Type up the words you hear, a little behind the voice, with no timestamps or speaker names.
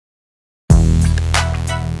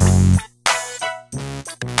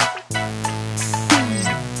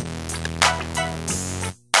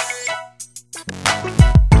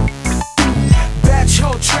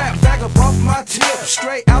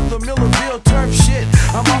the Millerville turf shit.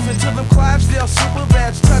 I'm off into them Clydesdale super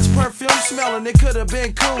bags, touch perfume smelling. It could have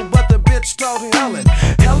been cool, but the bitch told Helen.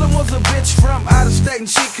 Helen was a bitch from out of state and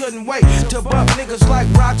she couldn't wait to bump niggas like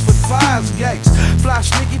Rockford Fires Gates. Fly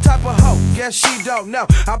sneaky type of hoe, guess she don't know.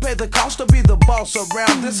 I pay the cost to be the boss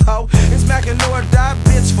around this hoe. It's Mac and or die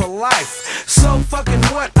bitch for life. So fucking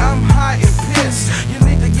what? I'm high and pissed. You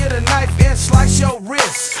need to get a knife and slice your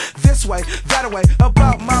wrist. This way, that way,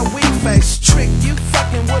 about my weak face. Trick, you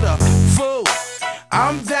fucking with a fool.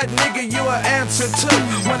 I'm that nigga you an answer to.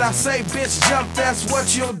 When I say bitch jump, that's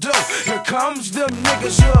what you'll do. Here comes them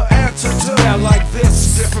niggas you'll answer to. Yeah, like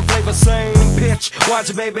this, different flavor, same bitch. Watch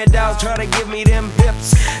your baby dolls try to give me them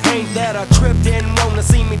hips. Ain't that a trip? Didn't wanna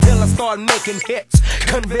see me till I start making hits.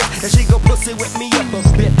 Convinced that she go pussy with me up a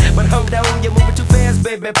bit. But hold on, you're moving too fast,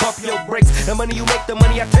 baby, pump your brakes. The money you make, the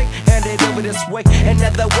money I take, hand it over this way. In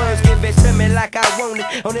other words, give it to me like I want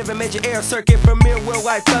it. On every major air circuit, premier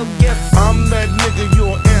worldwide focus. I'm that nigga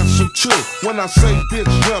you'll answer to. When I say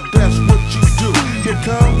bitch jump, that's what you do. Here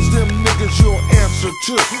comes them niggas you'll answer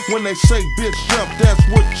to. When they say bitch jump, that's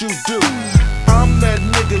what you do. I'm that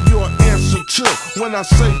nigga you'll answer to. When I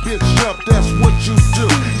say bitch jump, that's what you do.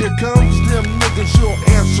 Here comes them niggas you'll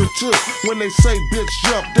answer to. When they say bitch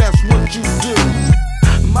jump, that's what you do.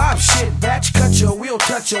 Mob shit, batch, cut your wheel,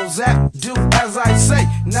 touch your zap. Do as I say,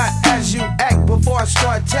 not as you act. Before I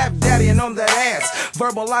start tap daddying on that ass.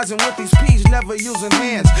 Verbalizing with these P's, never using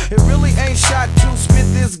hands. It really ain't shot to spit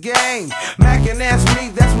this game. Mac and ask me,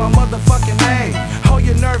 that's my motherfucking name. Hold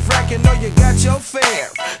your nerve wracking, know you got your fare.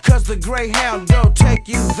 Cause the Greyhound don't take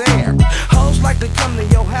you there. Hoes like to come to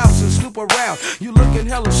your house and snoop around. You looking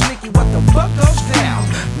hella sneaky, what the fuck goes down?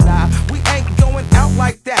 Nah, we ain't going out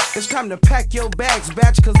like that. It's time to pack your bags,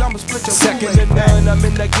 batch, cause I'ma split your second to none, I'm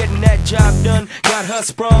in there getting that job done. Got her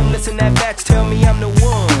sprung, listen that batch, tell me I'm the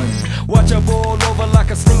one. Watch her boil over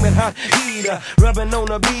like a steaming hot heater. Rubbing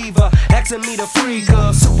on a beaver, asking me to freak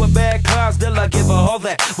her. Super bad cars, till I give her all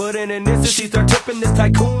that. But in an instant, she start tipping this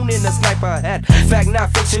tycoon in a sniper hat. Fact,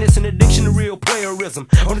 not fiction, it's an addiction to real playerism.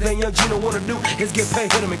 Only thing young Gino wanna do is get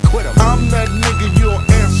paid, hit him and quit him. I'm that nigga you'll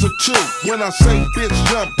answer to. When I say bitch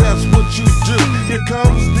jump, that's what you do. Here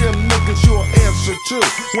comes them niggas you'll answer to.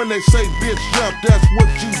 When they say bitch jump, that's what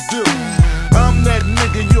you do. I'm that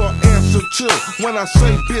nigga you'll answer to. When I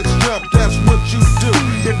say bitch jump, that's what you do.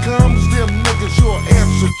 Here comes them niggas you'll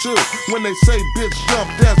answer to. When they say bitch jump,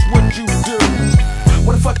 that's what you do.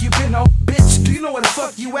 Where the fuck you been, oh bitch? Do you know where the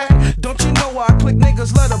fuck you at? Don't you know why I click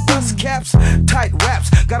niggas let her bust caps? Tight raps,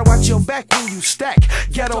 gotta watch your back when you stack.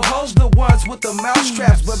 Ghetto hoes the ones with the mouse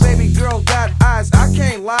traps. But baby girl got eyes, I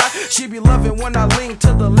can't lie. She be loving when I lean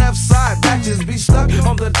to the left side. Batches be stuck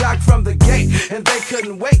on the dock from the gate. And they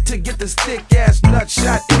couldn't wait to get this thick ass nut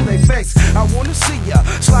shot in their face. I wanna see ya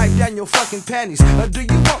slide down your fucking panties. Or do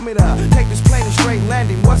you want me to take this plane and straight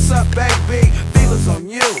landing? What's up, baby? Feelers on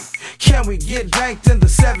you. Can we get danked in the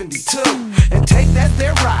 72 and take that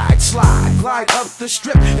there ride, slide, glide up the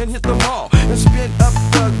strip and hit the mall and spin up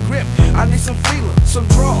the grip? I need some feeling, some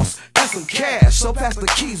draws, and some cash. So pass the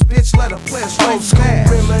keys, bitch, let her play a straight old school smash.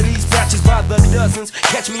 remedies, batches by the dozens.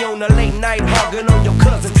 Catch me on a late night hogging on your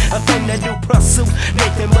cousin. A thing that do pursue,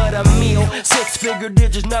 nothing but a meal. 6-figure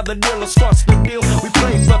digits, now the dealer starts the deal. We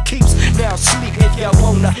play for keeps, now sleep if you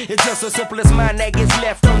wanna. It's just as simple as mine that gets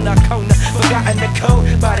left on the corner. Forgotten the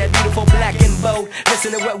code by that beautiful black and bold.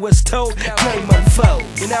 Listen to what was told, game unfold,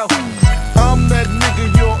 you know. I'm that nigga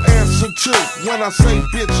you'll answer to. When I say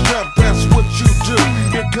bitch jump, that's what you do.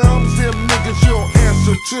 Here comes them niggas you'll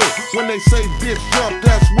answer to. When they say bitch jump,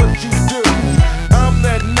 that's what you do. I'm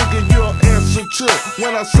that nigga you'll answer to.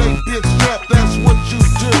 When I say bitch jump, that's what you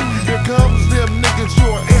do. Here comes them niggas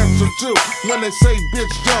you'll answer to. When they say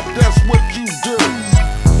bitch jump, that's what you do.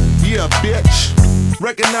 Yeah, bitch.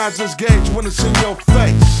 Recognize this gauge when it's in your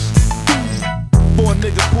face. Boy,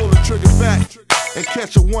 nigga, pull the trigger back and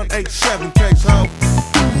catch a 187 case, ho.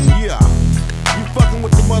 Yeah, you fucking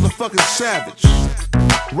with the motherfucking savage.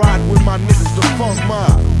 Riding with my niggas, the funk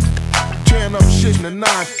mob. Tearing up shit in the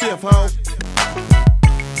 9/5, ho.